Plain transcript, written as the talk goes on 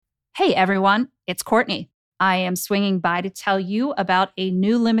Hey everyone, it's Courtney. I am swinging by to tell you about a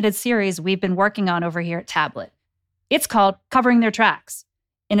new limited series we've been working on over here at Tablet. It's called Covering Their Tracks,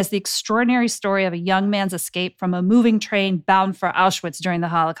 and it's the extraordinary story of a young man's escape from a moving train bound for Auschwitz during the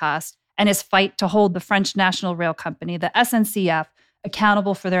Holocaust and his fight to hold the French National Rail Company, the SNCF,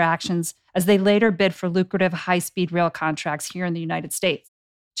 accountable for their actions as they later bid for lucrative high-speed rail contracts here in the United States.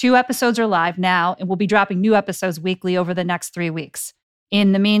 2 episodes are live now, and we'll be dropping new episodes weekly over the next 3 weeks.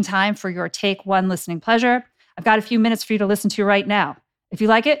 In the meantime, for your Take One listening pleasure, I've got a few minutes for you to listen to right now. If you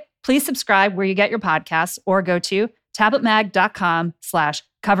like it, please subscribe where you get your podcasts or go to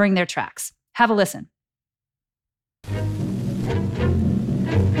tabletmag.com/coveringtheirtracks. Have a listen.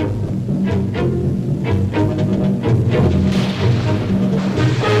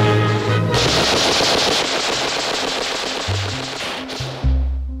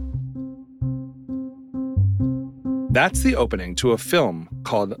 That's the opening to a film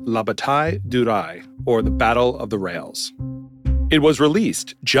called La Bataille du Rail, or The Battle of the Rails. It was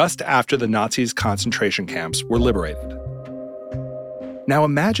released just after the Nazis' concentration camps were liberated. Now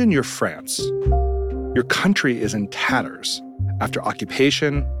imagine you're France. Your country is in tatters after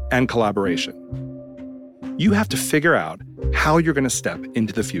occupation and collaboration. You have to figure out how you're going to step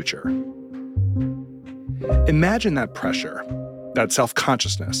into the future. Imagine that pressure, that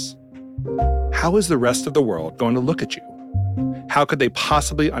self-consciousness. How is the rest of the world going to look at you? How could they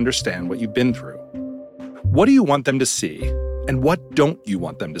possibly understand what you've been through? What do you want them to see, and what don't you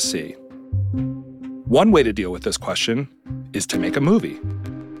want them to see? One way to deal with this question is to make a movie.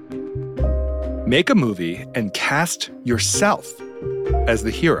 Make a movie and cast yourself as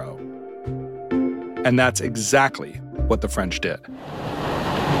the hero. And that's exactly what the French did.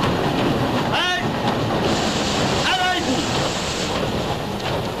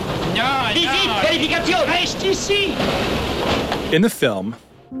 In the film,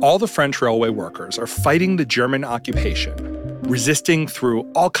 all the French railway workers are fighting the German occupation, resisting through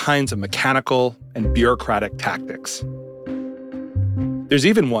all kinds of mechanical and bureaucratic tactics. There's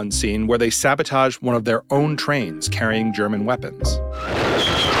even one scene where they sabotage one of their own trains carrying German weapons.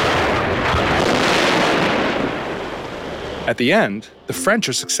 At the end, the French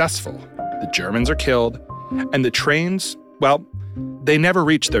are successful, the Germans are killed, and the trains, well, they never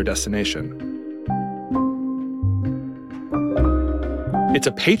reach their destination. It's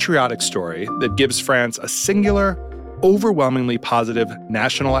a patriotic story that gives France a singular, overwhelmingly positive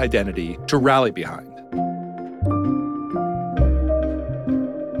national identity to rally behind.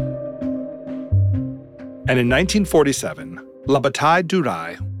 And in 1947, La Bataille du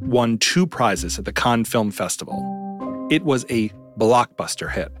Rail won 2 prizes at the Cannes Film Festival. It was a blockbuster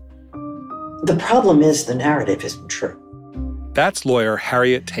hit. The problem is the narrative isn't true. That's lawyer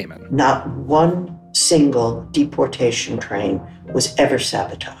Harriet Tayman. Not one single deportation train was ever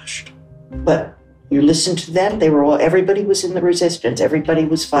sabotaged. But you listen to them, everybody was in the resistance, everybody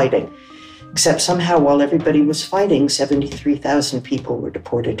was fighting. Except somehow while everybody was fighting, 73,000 people were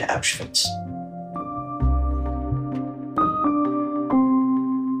deported to Auschwitz.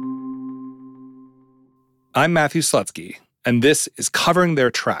 I'm Matthew Slutsky, and this is Covering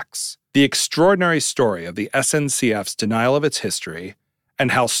Their Tracks, the extraordinary story of the SNCF's denial of its history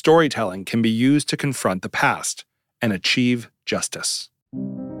and how storytelling can be used to confront the past and achieve justice.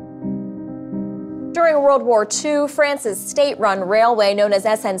 During World War II, France's state-run railway known as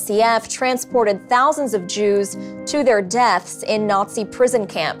SNCF transported thousands of Jews to their deaths in Nazi prison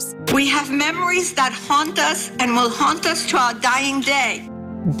camps. We have memories that haunt us and will haunt us to our dying day.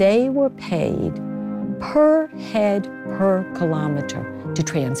 They were paid per head per kilometer to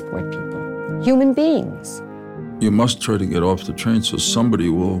transport people, human beings. You must try to get off the train so somebody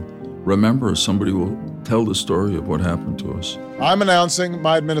will remember, somebody will tell the story of what happened to us. I'm announcing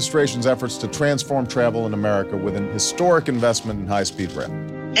my administration's efforts to transform travel in America with an historic investment in high-speed rail.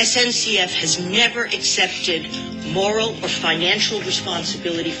 SNCF has never accepted moral or financial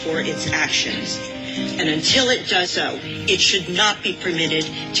responsibility for its actions. And until it does so, it should not be permitted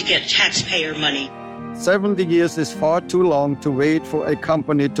to get taxpayer money. 70 years is far too long to wait for a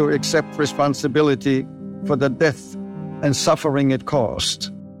company to accept responsibility for the death and suffering it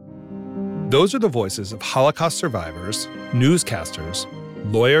caused. Those are the voices of Holocaust survivors, newscasters,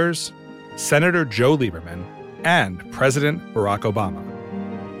 lawyers, Senator Joe Lieberman, and President Barack Obama.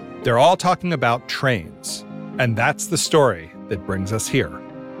 They're all talking about trains, and that's the story that brings us here.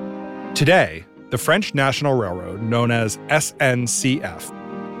 Today, the French National Railroad, known as SNCF,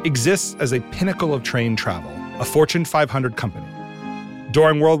 exists as a pinnacle of train travel, a Fortune 500 company.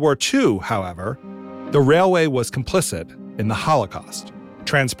 During World War II, however, the railway was complicit in the Holocaust,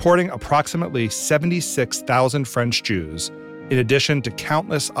 transporting approximately 76,000 French Jews in addition to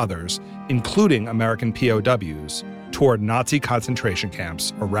countless others, including American POWs, toward Nazi concentration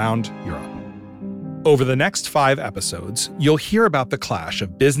camps around Europe. Over the next 5 episodes, you'll hear about the clash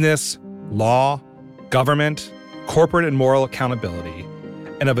of business, law, government, corporate and moral accountability,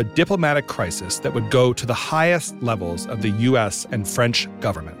 and of a diplomatic crisis that would go to the highest levels of the US and French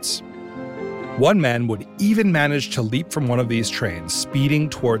governments. One man would even manage to leap from one of these trains speeding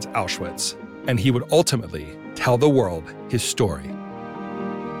towards Auschwitz, and he would ultimately tell the world his story.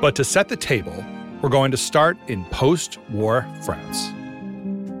 But to set the table, we're going to start in post-war France.